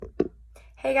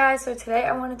Hey guys, so today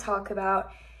I want to talk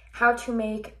about how to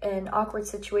make an awkward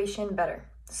situation better.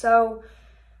 A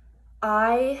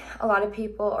lot of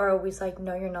people are always like,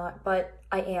 no, you're not, but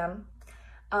I am.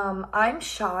 I'm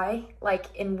shy, like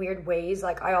in weird ways.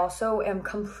 Like I also am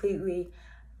completely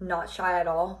not shy at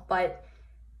all, but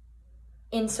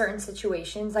in certain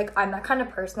situations, like I'm that kind of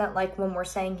person that like when we're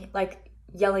saying like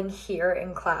yelling here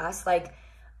in class, like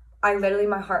I literally,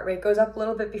 my heart rate goes up a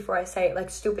little bit before I say it,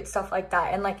 like stupid stuff like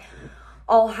that. And like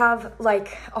I'll have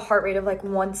like a heart rate of like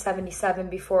 177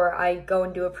 before I go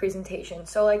and do a presentation.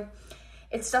 So like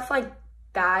it's stuff like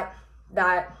that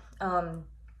I'm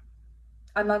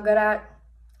not good at.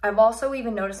 I've also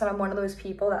even noticed that I'm one of those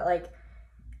people that like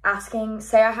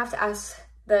say I have to ask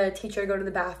the teacher to go to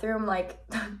the bathroom, like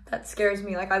that scares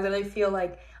me. Like I literally feel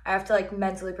like I have to like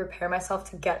mentally prepare myself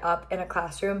to get up in a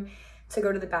classroom to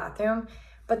go to the bathroom.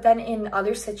 But then in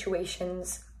other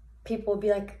situations, people will be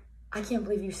like, I can't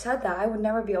believe you said that. I would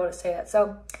never be able to say that.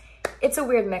 So it's a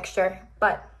weird mixture.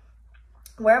 But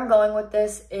where I'm going with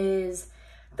this is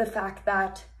the fact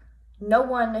that no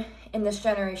one in this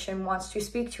generation wants to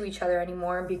speak to each other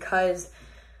anymore because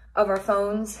of our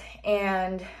phones.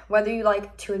 And whether you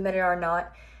like to admit it or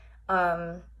not,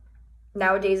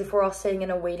 nowadays if we're all sitting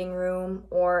in a waiting room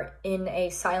or in a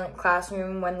silent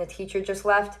classroom when the teacher just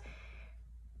left,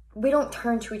 we don't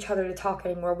turn to each other to talk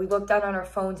anymore. We look down on our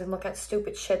phones and look at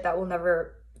stupid shit that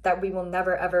we will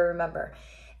never ever remember.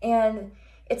 And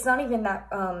it's not even that,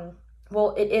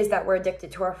 well, it is that we're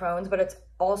addicted to our phones, but it's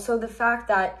also the fact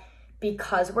that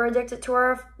because we're addicted to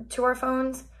our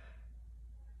phones,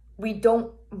 we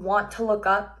don't want to look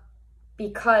up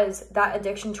because that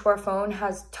addiction to our phone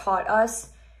has taught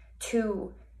us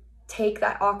to take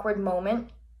that awkward moment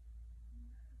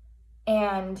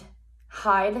and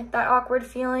hide that awkward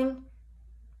feeling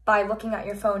by looking at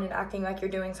your phone and acting like you're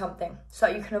doing something so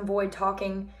that you can avoid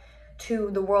talking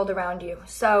to the world around you.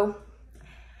 So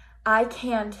I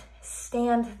can't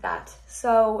stand that.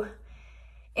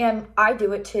 And I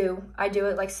do it too. I do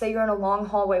it like, say you're in a long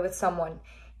hallway with someone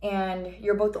and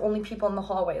you're both the only people in the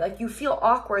hallway. Like you feel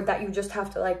awkward that you just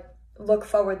have to like look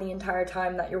forward the entire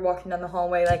time that you're walking down the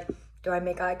hallway. Like, do I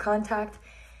make eye contact?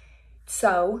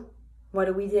 So what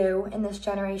do we do in this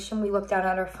generation? We look down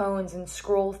at our phones and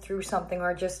scroll through something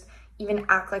or just even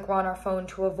act like we're on our phone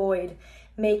to avoid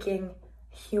making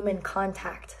human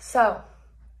contact. So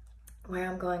where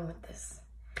I'm going with this.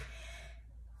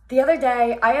 The other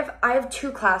day, I have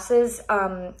two classes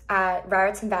at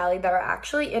Raritan Valley that are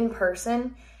actually in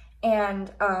person, and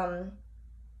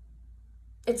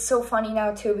it's so funny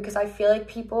now too because I feel like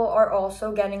people are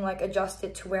also getting like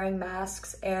adjusted to wearing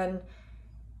masks and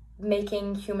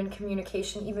making human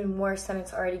communication even worse than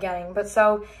it's already getting. But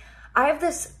so I have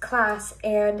this class,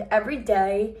 and every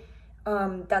day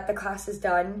that the class is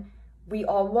done, we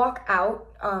all walk out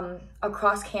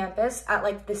across campus at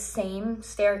like the same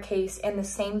staircase and the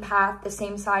same path, the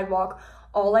same sidewalk,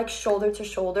 all like shoulder to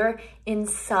shoulder in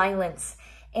silence.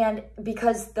 And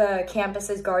because the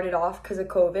campus is guarded off because of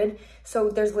COVID,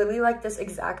 so there's literally like this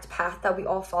exact path that we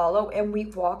all follow, and we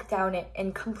walk down it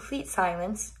in complete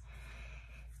silence.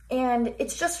 And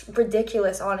it's just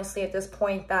ridiculous, honestly, at this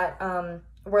point that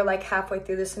we're like halfway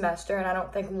through the semester and I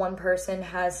don't think one person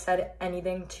has said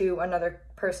anything to another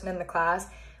person in the class,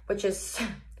 which is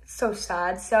so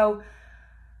sad. So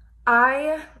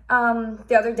the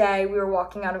other day we were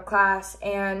walking out of class,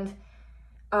 and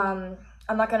I'm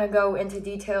not going to go into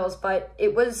details, but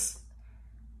it was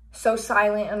so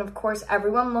silent. And of course,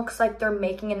 everyone looks like they're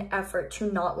making an effort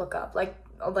to not look up, like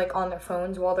on their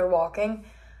phones while they're walking.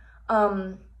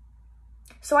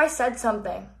 So I said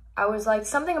something. I was like,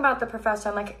 something about the professor.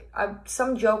 I'm like,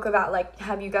 some joke about like,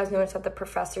 have you guys noticed that the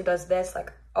professor does this?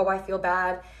 Like, oh, I feel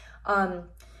bad.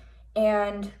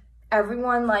 And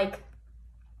everyone like,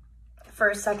 for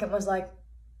a second was like,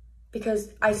 because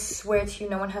I swear to you,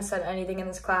 no one has said anything in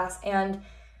this class. And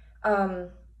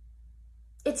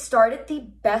it started the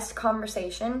best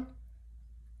conversation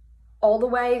all the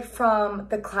way from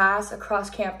the class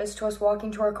across campus to us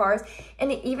walking to our cars.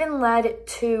 And it even led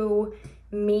to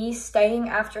me staying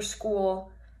after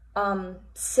school,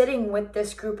 sitting with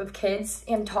this group of kids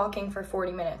and talking for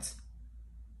 40 minutes.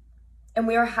 And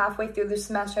we are halfway through the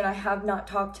semester and I have not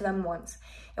talked to them once.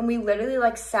 And we literally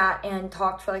like sat and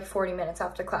talked for like 40 minutes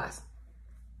after class.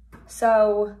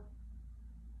 So,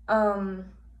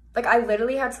 like I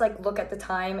literally had to like look at the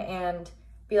time and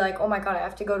be like, oh my God, I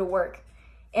have to go to work.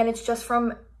 And it's just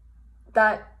from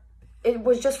that, it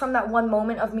was just from that one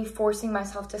moment of me forcing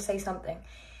myself to say something.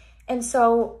 And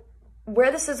so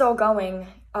where this is all going,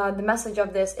 the message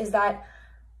of this is that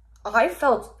I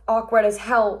felt awkward as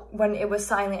hell when it was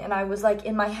silent, and I was like,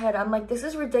 in my head, I'm like, this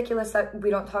is ridiculous that we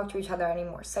don't talk to each other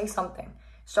anymore. Say something.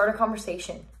 Start a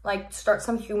conversation. Like, start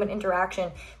some human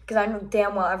interaction, because I know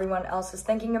damn well everyone else is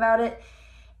thinking about it.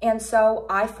 And so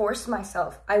I forced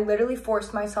myself. I literally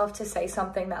forced myself to say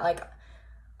something that, like,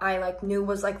 I, like, knew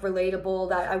was, like, relatable,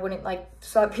 that I wouldn't, like,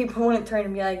 so that people wouldn't turn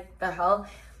and be like, the hell?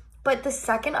 But the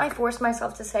second I forced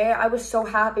myself to say it, I was so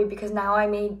happy, because now I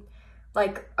made,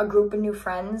 like, a group of new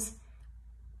friends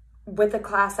with a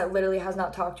class that literally has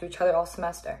not talked to each other all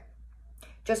semester.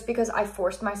 Just because I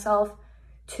forced myself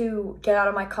to get out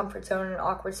of my comfort zone in an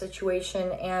awkward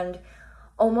situation, and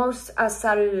almost as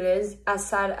sad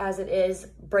as it is,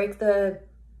 break the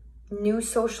new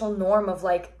social norm of,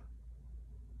 like,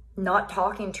 not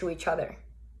talking to each other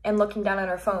and looking down at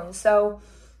our phones. So,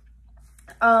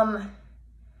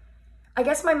 I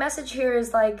guess my message here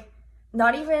is, like,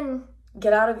 not even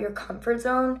get out of your comfort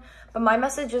zone, but my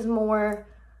message is more,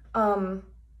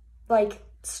 like,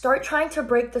 start trying to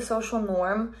break the social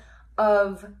norm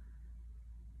of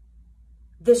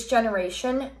this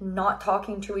generation not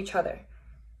talking to each other.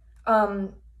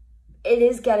 It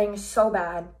is getting so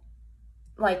bad,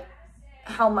 like,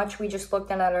 how much we just look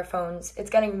down at our phones. It's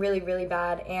getting really, really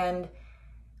bad, and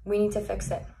we need to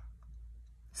fix it.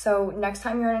 So next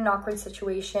time you're in an awkward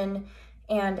situation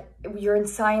and you're in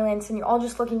silence and you're all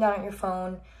just looking down at your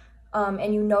phone,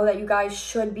 and you know that you guys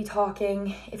should be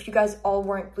talking, if you guys all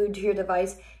weren't glued to your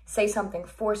device, say something,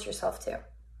 force yourself to.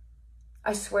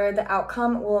 I swear the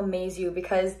outcome will amaze you,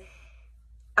 because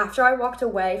after I walked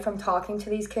away from talking to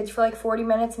these kids for like 40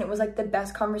 minutes and it was like the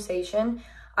best conversation,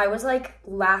 I was like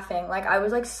laughing, like I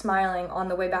was like smiling on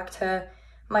the way back to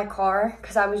my car,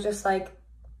 because I was just like,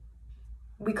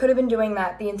 we could have been doing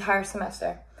that the entire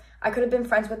semester. I could have been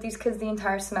friends with these kids the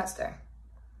entire semester.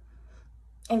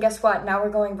 And guess what? Now we're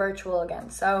going virtual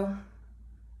again. So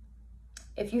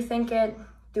if you think it,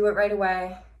 do it right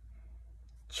away.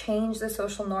 Change the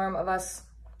social norm of us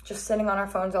just sitting on our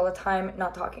phones all the time,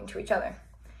 not talking to each other.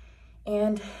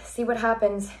 And see what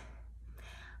happens.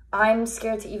 I'm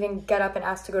scared to even get up and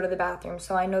ask to go to the bathroom,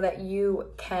 so I know that you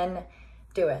can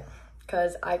do it,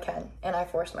 because I can, and I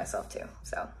forced myself to.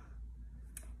 So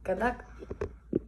good luck.